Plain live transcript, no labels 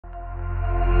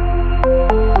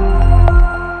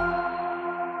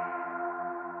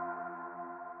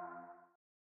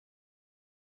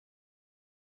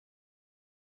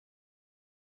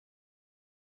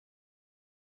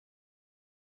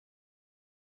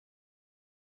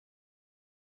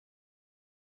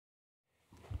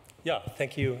Yeah,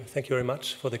 thank you very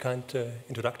much for the kind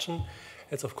introduction.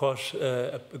 It's of course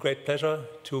a great pleasure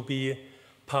to be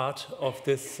part of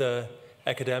this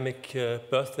academic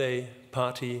birthday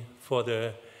party for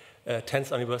the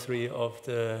 10th anniversary of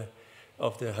the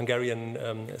Hungarian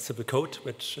Civil Code,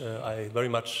 which I very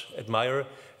much admire,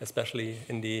 especially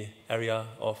in the area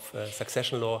of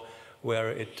succession law, where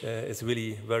it is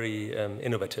really very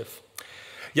innovative.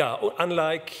 Yeah,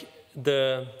 unlike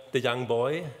the young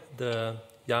boy, the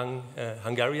young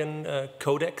Hungarian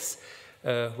Codex,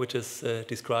 which is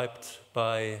described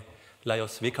by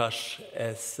Lajos Vékas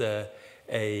as a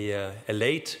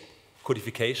late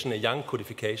codification, a young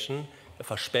codification, a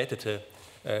verspätete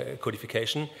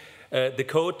codification. The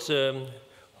code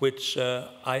which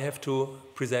I have to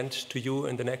present to you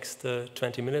in the next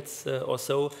 20 minutes or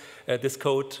so, this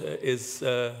code is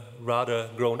rather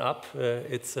grown up.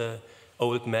 It's an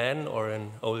old man or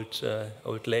an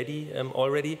old lady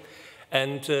already.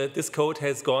 And this code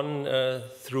has gone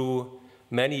through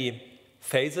many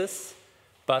phases,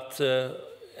 but,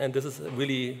 and this is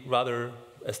really rather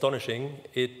astonishing,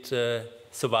 it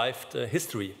survived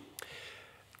history.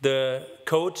 The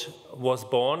code was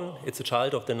born, it's a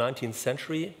child of the 19th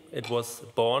century, it was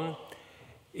born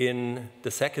in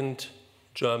the Second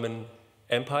German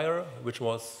Empire, which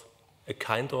was a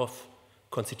kind of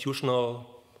constitutional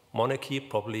monarchy,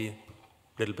 probably a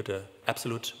little bit of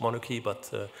absolute monarchy,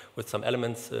 but with some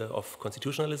elements of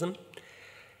constitutionalism.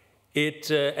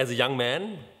 It, as a young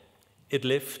man, it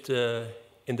lived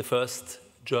in the first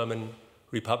German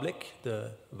Republic,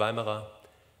 the Weimar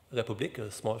Republic,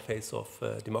 a small phase of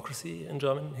democracy in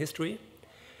German history.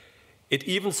 It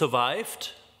even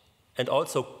survived and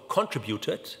also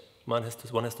contributed, one has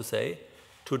to say,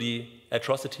 to the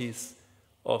atrocities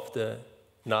of the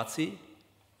Nazi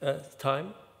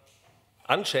time.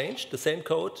 Unchanged, the same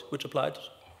code which applied a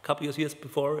couple of years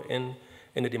before in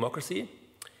a democracy.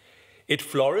 It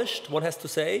flourished, one has to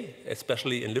say,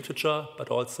 especially in literature, but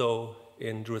also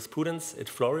in jurisprudence. It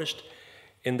flourished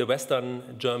in the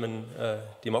Western German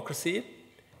democracy.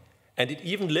 And it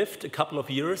even lived a couple of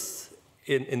years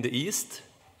in the East,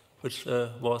 which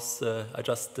was, I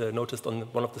just noticed on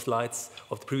one of the slides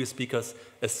of the previous speakers,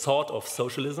 a sort of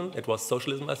socialism. It was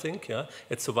socialism, I think. Yeah?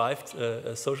 It survived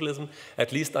socialism,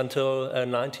 at least until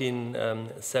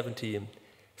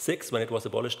 1976, when it was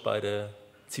abolished by the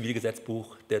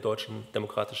Zivilgesetzbuch der Deutschen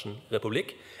Demokratischen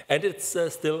Republik. And it's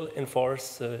still in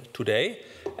force today,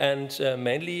 and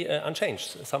mainly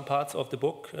unchanged. Some parts of the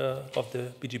book of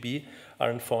the BGB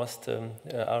are enforced,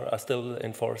 are still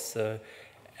in force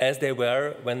as they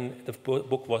were when the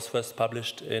book was first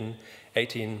published in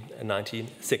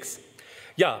 1896.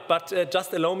 Yeah, but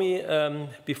just allow me,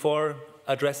 before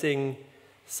addressing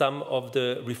some of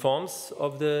the reforms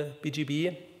of the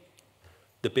BGB,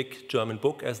 the big German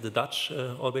book, as the Dutch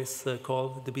always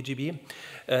call the BGB,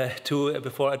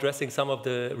 before addressing some of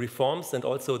the reforms and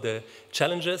also the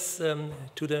challenges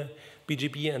to the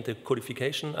BGB and the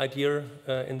codification idea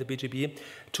in the BGB,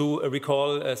 to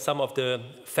recall some of the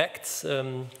facts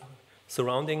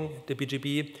surrounding the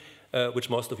BGB, which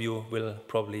most of you will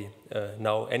probably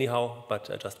know anyhow,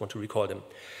 but I just want to recall them.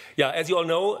 Yeah, as you all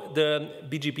know, the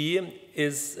BGB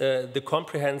is the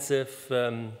comprehensive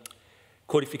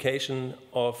codification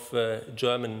of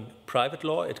German private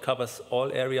law. It covers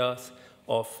all areas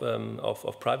of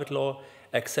private law,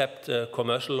 except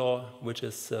commercial law, which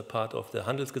is part of the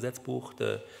Handelsgesetzbuch,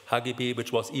 the HGB,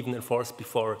 which was even enforced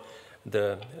before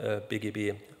the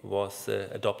BGB was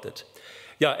adopted.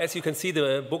 Yeah, as you can see,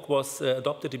 the book was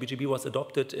adopted, the BGB was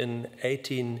adopted in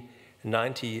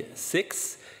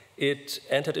 1896. It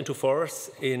entered into force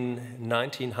in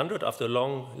 1900 after a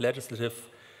long legislative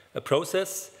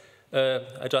process.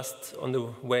 I just, on the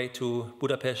way to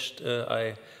Budapest,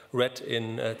 I read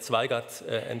in Zweigart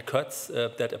and Kurtz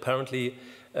that apparently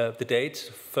the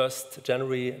date, 1st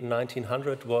January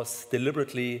 1900, was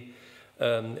deliberately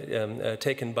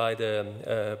taken by the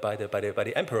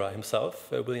emperor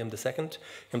himself, William II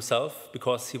himself,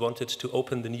 because he wanted to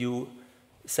open the new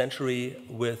century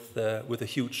with a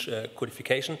huge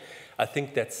codification. I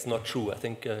think that's not true. I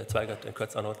think Zweigart and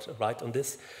Kurtz are not right on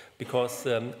this, because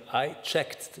I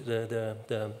checked the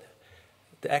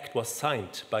act was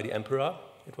signed by the emperor.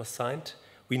 It was signed.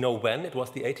 We know when. It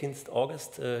was the 18th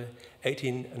August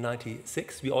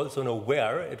 1896. We also know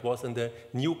where. It was in the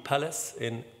new palace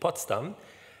in Potsdam,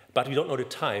 but we don't know the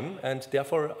time. And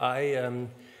therefore, I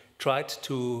tried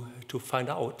to find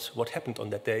out what happened on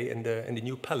that day in the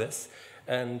new palace.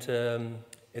 And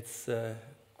it's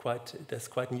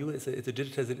quite new. It's a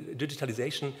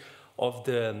digitalization of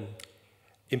the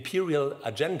imperial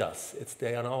agendas.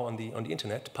 They are now on the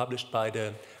internet, published by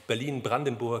the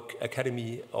Berlin-Brandenburg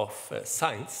Academy of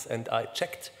Science. And I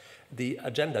checked the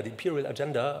agenda, the imperial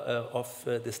agenda of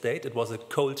the state. It was a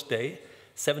cold day,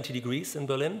 70 degrees in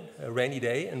Berlin, a rainy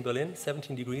day in Berlin,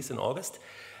 17 degrees in August.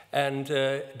 And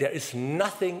there is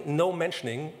no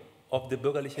mentioning of the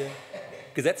Bürgerliche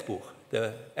Gesetzbuch.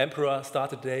 The emperor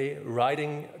started the day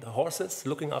riding the horses,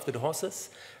 looking after the horses.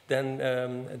 Then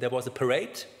there was a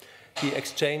parade. He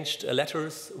exchanged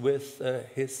letters with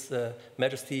His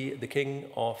Majesty, the King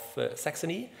of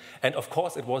Saxony. And of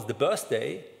course, it was the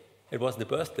birthday.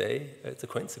 It's a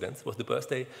coincidence, it was the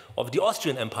birthday of the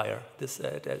Austrian Empire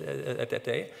at that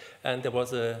day. And there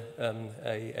was a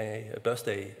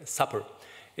birthday supper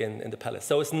in the palace.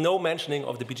 So it's no mentioning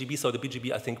of the BGB. So the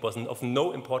BGB, I think, was of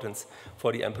no importance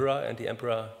for the emperor. And the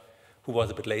emperor, who was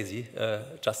a bit lazy,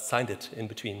 just signed it in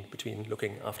between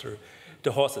looking after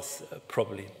the horses,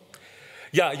 probably.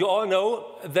 Yeah, you all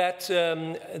know that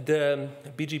the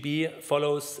BGB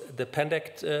follows the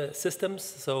Pendact systems,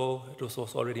 so this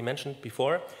was already mentioned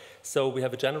before. So we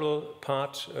have a general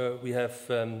part, we have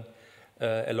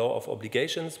a law of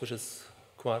obligations, which is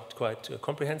quite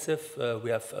comprehensive. We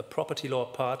have a property law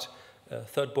part,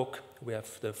 third book. We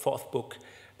have the fourth book,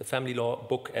 the family law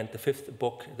book, and the fifth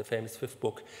book, the famous fifth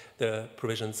book, the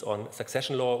provisions on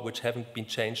succession law, which haven't been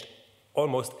changed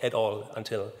almost at all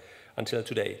until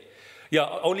today. Yeah,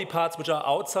 only parts which are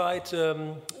outside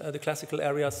the classical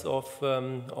areas of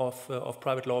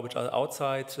private law, which are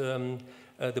outside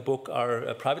the book,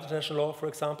 are private international law, for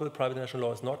example. Private international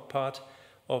law is not part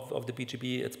of the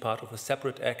BGB. It's part of a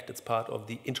separate act. It's part of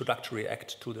the introductory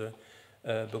act to the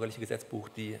Bürgerliche Gesetzbuch,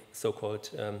 the so-called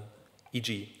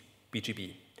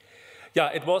BGB. Yeah,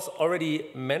 it was already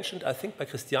mentioned, I think, by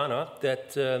Christiana,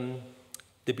 that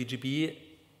the BGB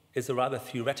is a rather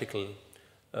theoretical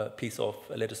piece of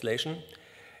legislation.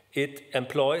 It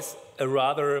employs a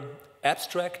rather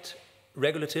abstract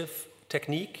regulative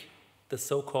technique, the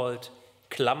so-called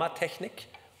Klammertechnik.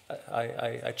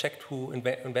 I checked who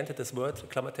invented this word,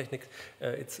 Klammertechnik.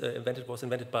 Was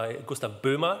invented by Gustav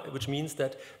Böhmer, which means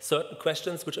that certain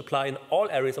questions which apply in all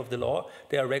areas of the law,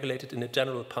 they are regulated in a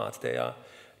general part. They are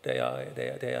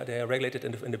regulated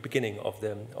in the beginning of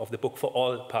the book for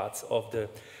all parts of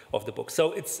the book.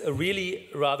 So it's really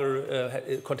rather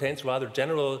it contains rather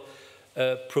general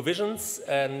provisions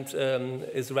and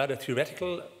is rather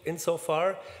theoretical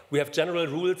insofar. We have general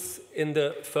rules in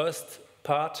the first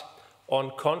part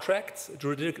on contracts,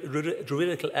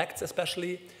 juridical acts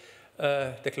especially,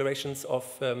 declarations of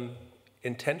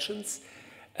intentions,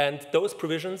 and those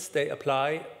provisions, they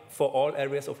apply for all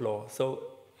areas of law. So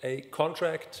a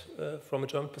contract, from a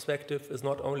German perspective, is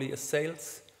not only a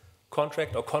sales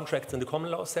contract or contracts in the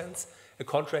common law sense. A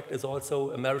contract is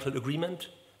also a marital agreement.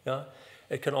 Yeah?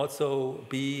 It can also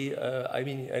be,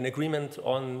 an agreement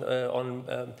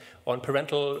on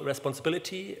parental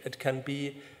responsibility. It can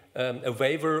be a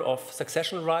waiver of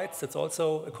succession rights. It's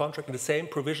also a contract. And the same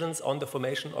provisions on the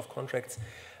formation of contracts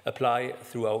apply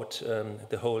throughout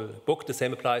the whole book. The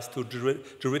same applies to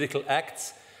juridical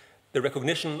acts. The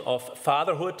recognition of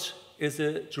fatherhood is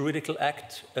a juridical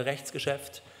act, a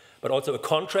Rechtsgeschäft, but also a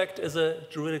contract is a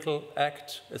juridical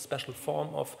act, a special form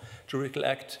of juridical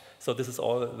act. So this is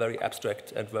all very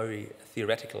abstract and very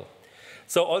theoretical.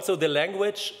 So also the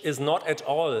language is not at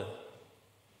all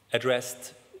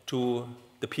addressed to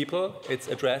the people. It's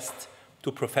addressed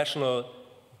to professional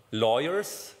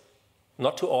lawyers,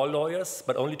 not to all lawyers,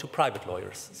 but only to private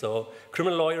lawyers. So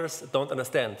criminal lawyers don't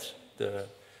understand the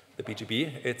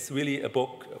BGB. It's really a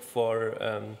book for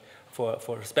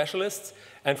specialists,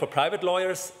 and for private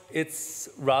lawyers, it's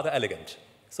rather elegant.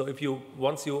 So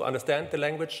once you understand the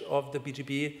language of the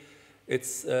BGB,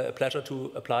 it's a pleasure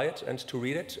to apply it and to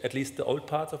read it, at least the old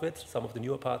parts of it. Some of the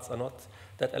newer parts are not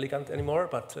that elegant anymore,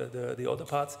 but the older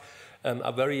parts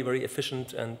are very, very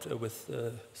efficient and with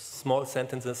small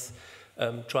sentences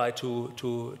try to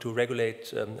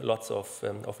regulate lots of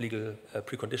legal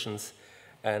preconditions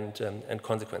and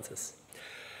consequences.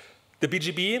 The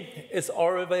BGB is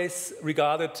always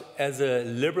regarded as a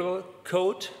liberal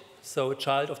code, so a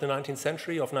child of the 19th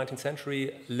century, of 19th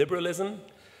century liberalism.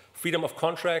 Freedom of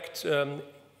contract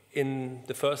in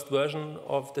the first version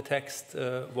of the text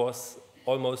was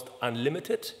almost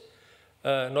unlimited,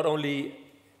 not only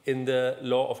in the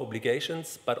law of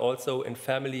obligations, but also in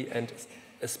family and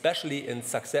especially in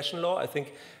succession law. I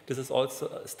think this is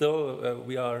also still,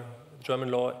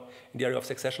 German law in the area of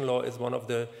succession law is one of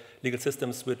the legal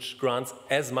systems which grants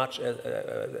as much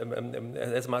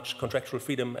contractual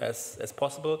freedom as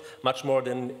possible, much more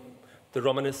than the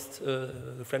Romanist,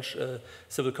 the French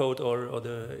Civil Code, or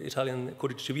the Italian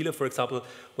Codice Civile, for example,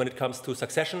 when it comes to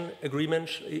succession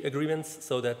agreements,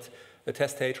 so that the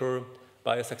testator,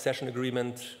 by a succession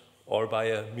agreement or by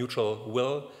a mutual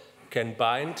will, can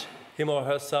bind him or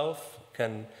herself,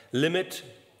 can limit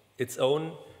its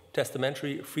own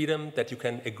testamentary freedom, that you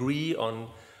can agree on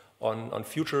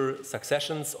future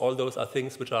successions. All those are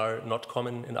things which are not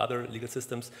common in other legal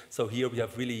systems. So here we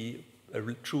have really a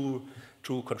true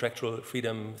contractual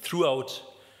freedom throughout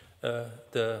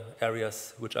the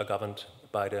areas which are governed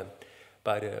by the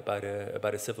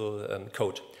civil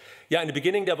code. Yeah, in the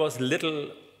beginning there was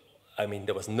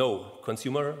there was no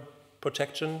consumer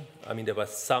protection. I mean, there was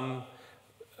some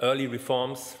early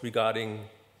reforms regarding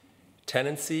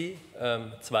tenancy.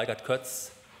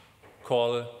 Zweigart-Kötz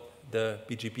call the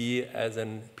BGB as a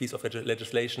piece of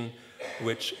legislation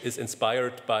which is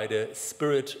inspired by the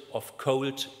spirit of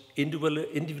cold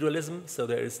individualism. So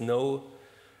there is no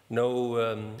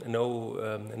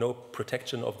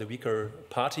protection of the weaker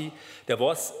party. There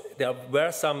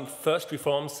were some first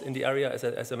reforms in the area,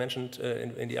 as I mentioned,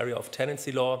 in the area of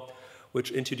tenancy law,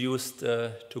 which introduced,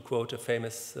 to quote a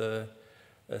famous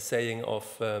saying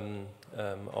of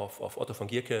Otto von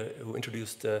Gierke, who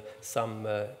introduced some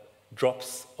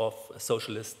drops of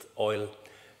socialist oil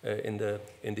in the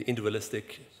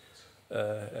individualistic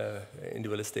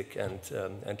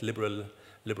and liberal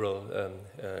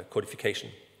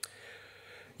codification.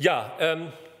 Yeah,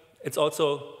 it's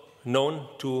also known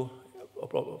to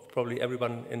probably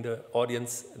everyone in the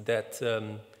audience that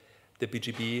the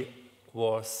BGB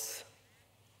was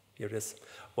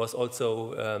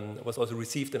also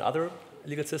received in other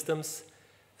legal systems,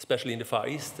 especially in the Far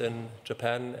East, in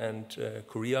Japan and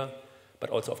Korea, but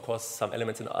also, of course, some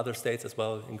elements in other states as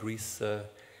well, in Greece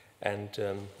and,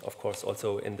 of course,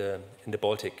 also in the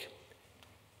Baltic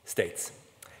states.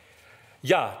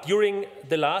 Yeah, during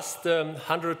the last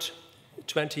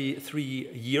 123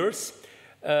 years,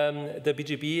 the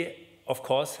BGB, of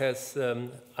course, has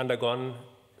undergone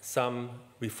some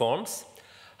reforms.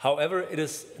 However, it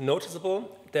is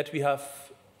noticeable that we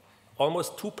have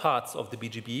almost two parts of the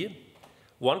BGB.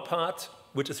 One part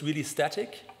which is really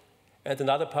static, and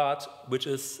another part which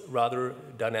is rather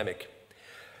dynamic.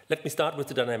 Let me start with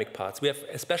the dynamic parts. We have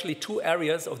especially two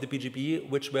areas of the BGB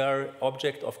which were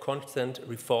object of constant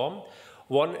reform.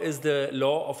 One is the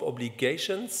law of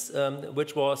obligations,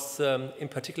 which was in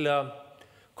particular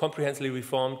comprehensively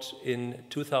reformed in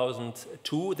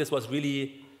 2002. This was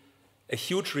really a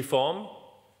huge reform.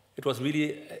 It was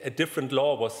really a different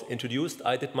law was introduced.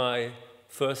 I did my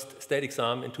first state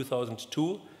exam in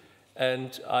 2002,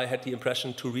 and I had the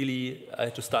impression I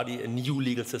had to study a new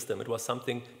legal system. It was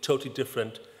something totally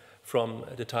different from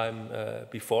the time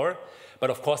before. But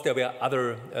of course, there were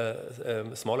other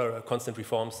smaller constant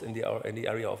reforms in the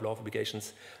area of law of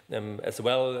obligations as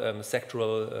well,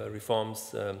 sectoral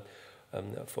reforms,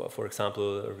 for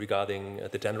example, regarding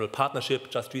the general partnership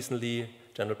just recently,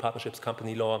 general partnerships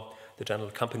company law. The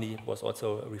general company was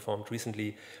also reformed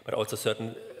recently, but also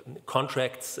certain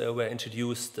contracts were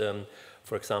introduced.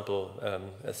 For example,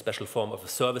 a special form of a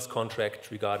service contract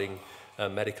regarding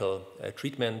medical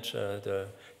treatment. The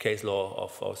case law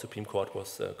of our Supreme Court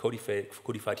was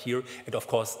codified here. And of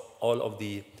course, all of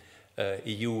the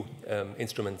EU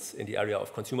instruments in the area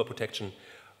of consumer protection,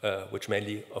 which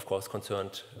mainly, of course, concern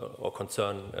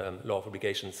law of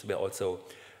obligations, were also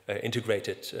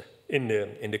integrated in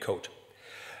the code.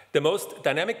 The most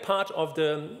dynamic part of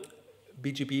the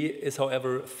BGB is,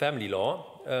 however, family law.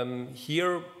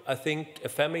 Here, I think a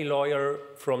family lawyer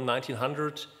from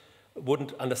 1900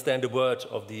 wouldn't understand a word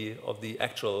of the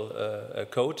actual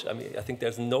code. I mean, I think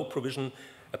there's no provision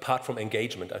apart from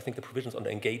engagement. I think the provisions on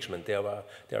the engagement, they are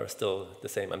still the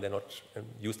same, and they're not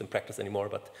used in practice anymore,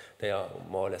 but they are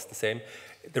more or less the same.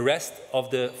 The rest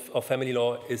of family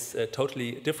law is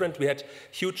totally different. We had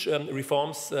huge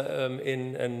reforms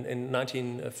in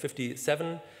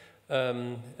 1957,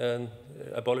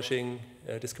 abolishing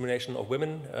discrimination of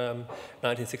women,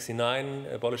 1969,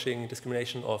 abolishing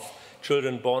discrimination of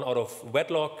children born out of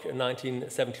wedlock,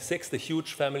 1976, the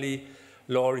huge family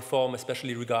law reform,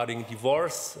 especially regarding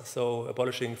divorce, so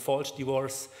abolishing false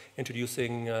divorce,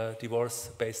 introducing divorce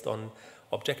based on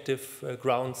objective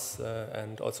grounds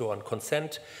and also on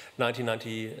consent.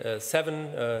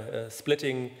 1997,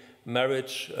 splitting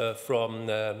marriage from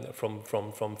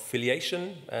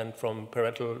filiation and from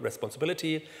parental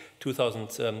responsibility.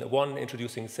 2001,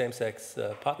 introducing same-sex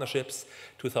partnerships.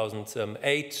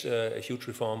 2008, a huge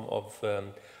reform of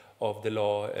of the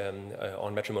law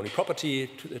on matrimony property,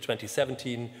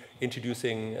 2017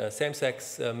 introducing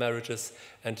same-sex marriages,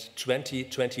 and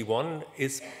 2021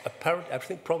 is apparent, I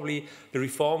think probably the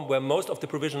reform where most of the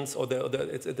provisions, or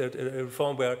the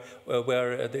reform where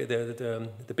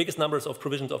the biggest numbers of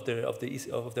provisions of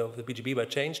the BGB were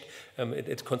changed.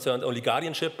 It concerned only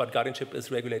guardianship, but guardianship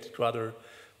is regulated rather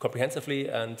comprehensively,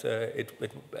 and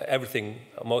everything,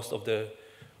 most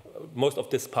of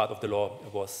this part of the law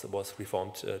was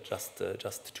reformed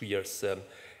just 2 years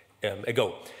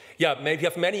ago. Yeah, we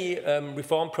have many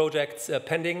reform projects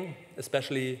pending,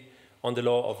 especially on the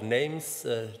law of names.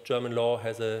 German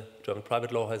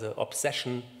private law has an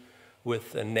obsession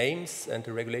with names and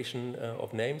the regulation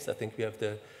of names. I think we have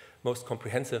the most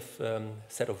comprehensive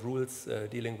set of rules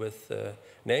dealing with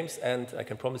names, and I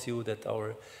can promise you that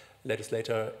our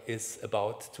legislator is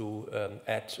about to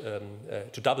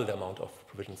to double the amount of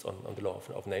provisions on the law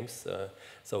of names.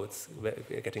 So it's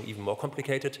getting even more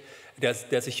complicated.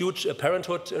 There's a huge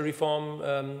parenthood reform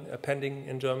pending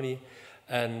in Germany,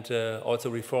 and also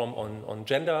reform on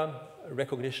gender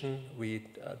recognition. We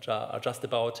are just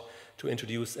about to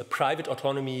introduce a private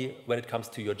autonomy when it comes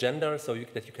to your gender, so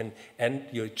that you can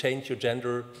change your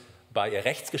gender by a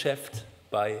Rechtsgeschäft,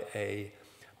 by a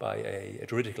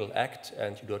juridical act,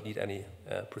 and you don't need any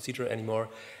procedure anymore.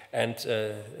 And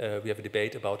we have a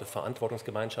debate about a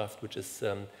Verantwortungsgemeinschaft, which is,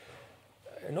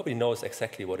 nobody knows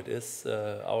exactly what it is.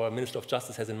 Our Minister of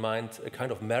Justice has in mind a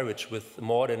kind of marriage with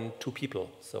more than 2 people,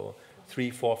 so 3,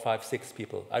 4, 5, 6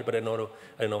 people. But I don't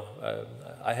know.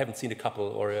 I haven't seen a couple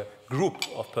or a group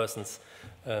of persons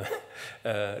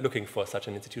looking for such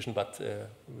an institution, but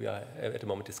we are at the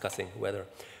moment discussing whether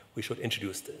we should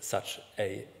introduce such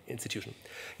an institution.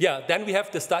 Yeah, then we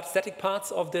have the static parts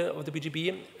of the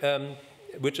BGB,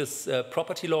 which is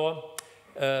property law,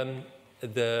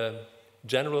 the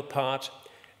general part,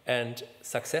 and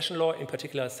succession law. In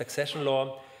particular, succession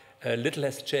law. Little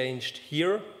has changed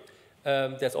here.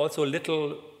 There's also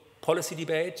little policy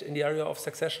debate in the area of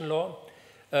succession law.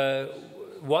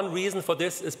 One reason for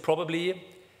this is probably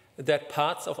that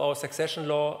parts of our succession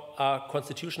law are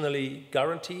constitutionally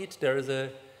guaranteed. There is a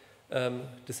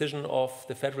decision of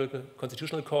the Federal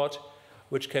Constitutional Court,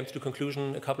 which came to the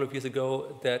conclusion a couple of years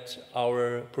ago that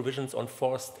our provisions on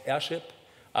forced heirship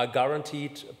are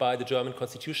guaranteed by the German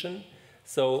Constitution,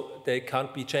 so they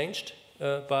can't be changed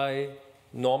by a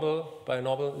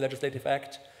normal legislative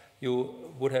act. You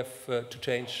would have to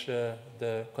change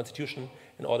the Constitution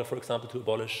in order, for example, to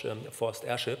abolish forced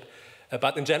heirship.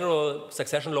 But in general,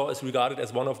 succession law is regarded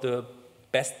as one of the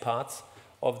best parts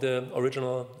of the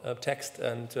original text,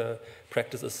 and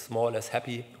practice is more or less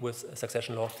happy with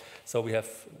succession law. So we have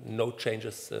no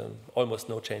changes, almost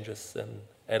no changes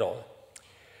at all.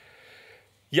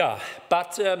 Yeah,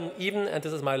 but even, and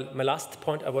this is my last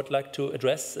point I would like to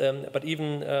address, but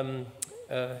even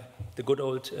the good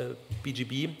old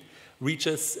BGB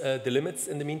reaches the limits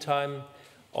in the meantime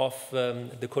of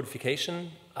the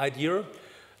codification idea.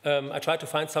 I tried to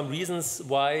find some reasons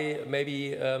why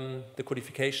maybe the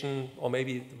codification, or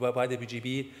maybe why the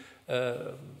BGB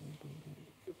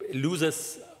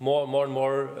loses more and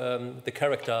more the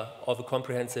character of a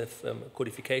comprehensive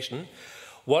codification.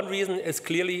 One reason is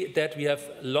clearly that we have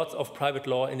lots of private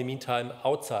law in the meantime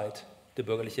outside the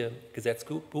Bürgerliche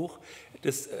Gesetzbuch.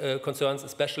 This concerns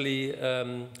especially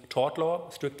tort law,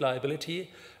 strict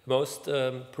liability. Most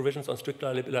provisions on strict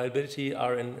liability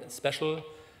are in special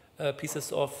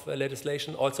pieces of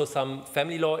legislation. Also some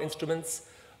family law instruments,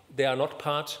 they are not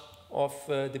part of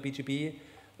the BGB.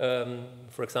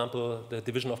 For example, the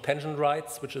division of pension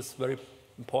rights, which is very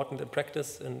important in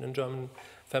practice in German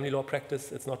family law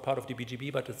practice. It's not part of the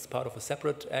BGB, but it's part of a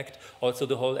separate act. Also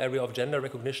the whole area of gender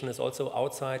recognition is also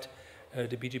outside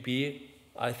the BGB.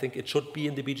 I think it should be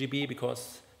in the BGB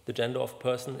because the gender of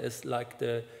person is like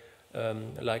the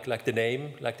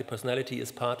name, like the personality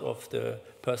is part of the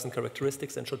person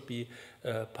characteristics and should be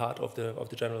part of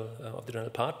the general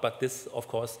part. But this, of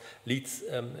course, leads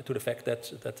to the fact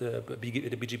that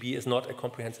the BGB is not a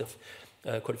comprehensive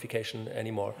codification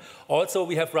anymore. Also,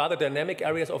 we have rather dynamic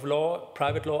areas of law,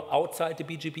 private law outside the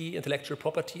BGB, intellectual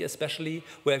property especially,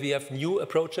 where we have new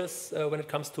approaches when it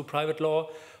comes to private law.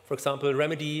 For example,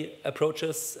 remedy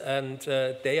approaches, and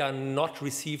they are not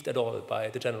received at all by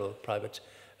the general private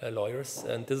lawyers.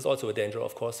 And this is also a danger,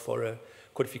 of course, for a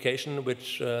codification,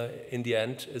 which in the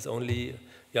end is only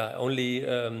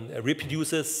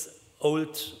reproduces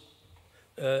old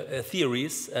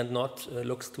theories and not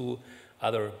looks to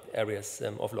other areas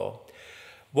of law.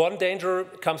 One danger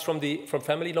comes from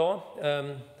family law,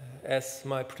 as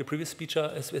the previous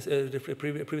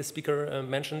speaker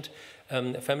mentioned.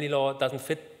 Family law doesn't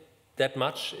fit that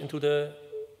much into the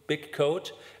big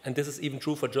code, and this is even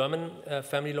true for German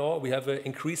family law. We have an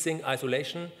increasing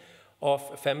isolation of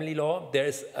family law. There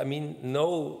is, I mean,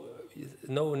 no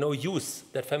use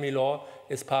that family law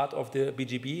is part of the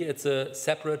BGB. It's a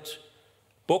separate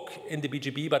book in the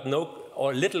BGB, but no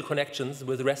or little connections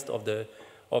with the rest of the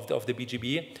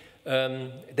BGB.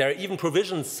 There are even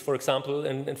provisions, for example,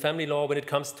 in family law when it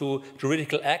comes to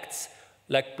juridical acts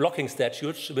like blocking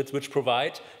statutes, which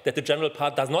provide that the general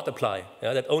part does not apply,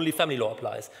 that only family law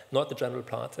applies, not the general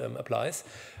part applies.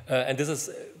 And this is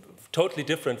totally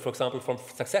different, for example, from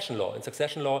succession law. In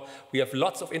succession law, we have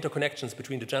lots of interconnections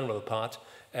between the general part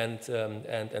and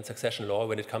succession law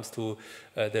when it comes to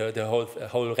the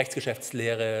whole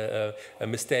Rechtsgeschäftslehre,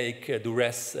 mistake,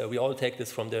 duress. We all take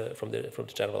this from the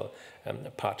general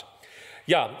part.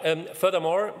 Yeah.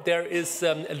 Furthermore, there is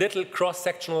a little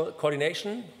cross-sectional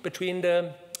coordination between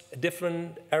the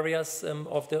different areas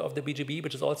of the BGB,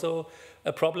 which is also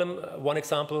a problem. One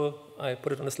example, I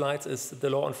put it on the slides, is the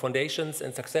law on foundations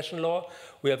and succession law.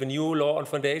 We have a new law on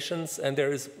foundations, and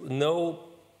there is no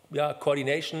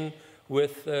coordination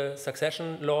with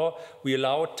succession law. We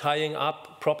allow tying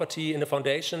up property in a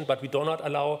foundation, but we do not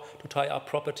allow to tie up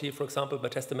property, for example, by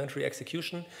testamentary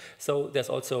execution. So there's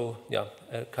also a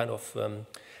kind of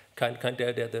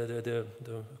the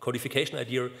codification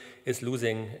idea is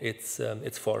losing its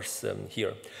force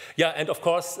here. Yeah, and of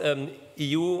course,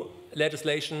 EU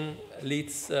legislation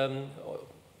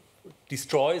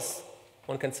destroys,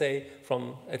 one can say,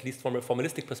 at least from a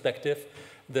formalistic perspective,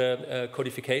 the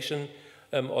codification.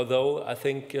 Although I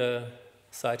think,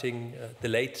 citing the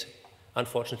late,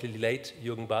 unfortunately late,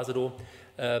 Jürgen Basedow,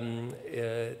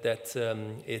 that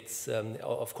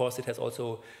of course, it has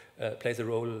also plays a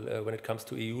role when it comes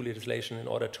to EU legislation in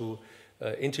order to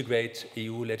integrate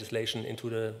EU legislation into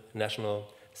the national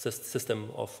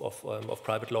system of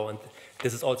private law, and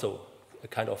this is also a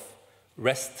kind of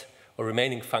rest or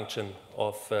remaining function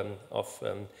of the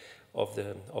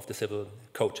civil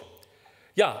code.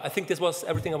 Yeah, I think this was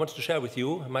everything I wanted to share with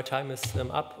you. My time is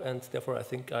up, and therefore I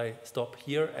think I stop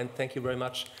here, and thank you very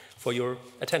much for your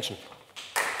attention.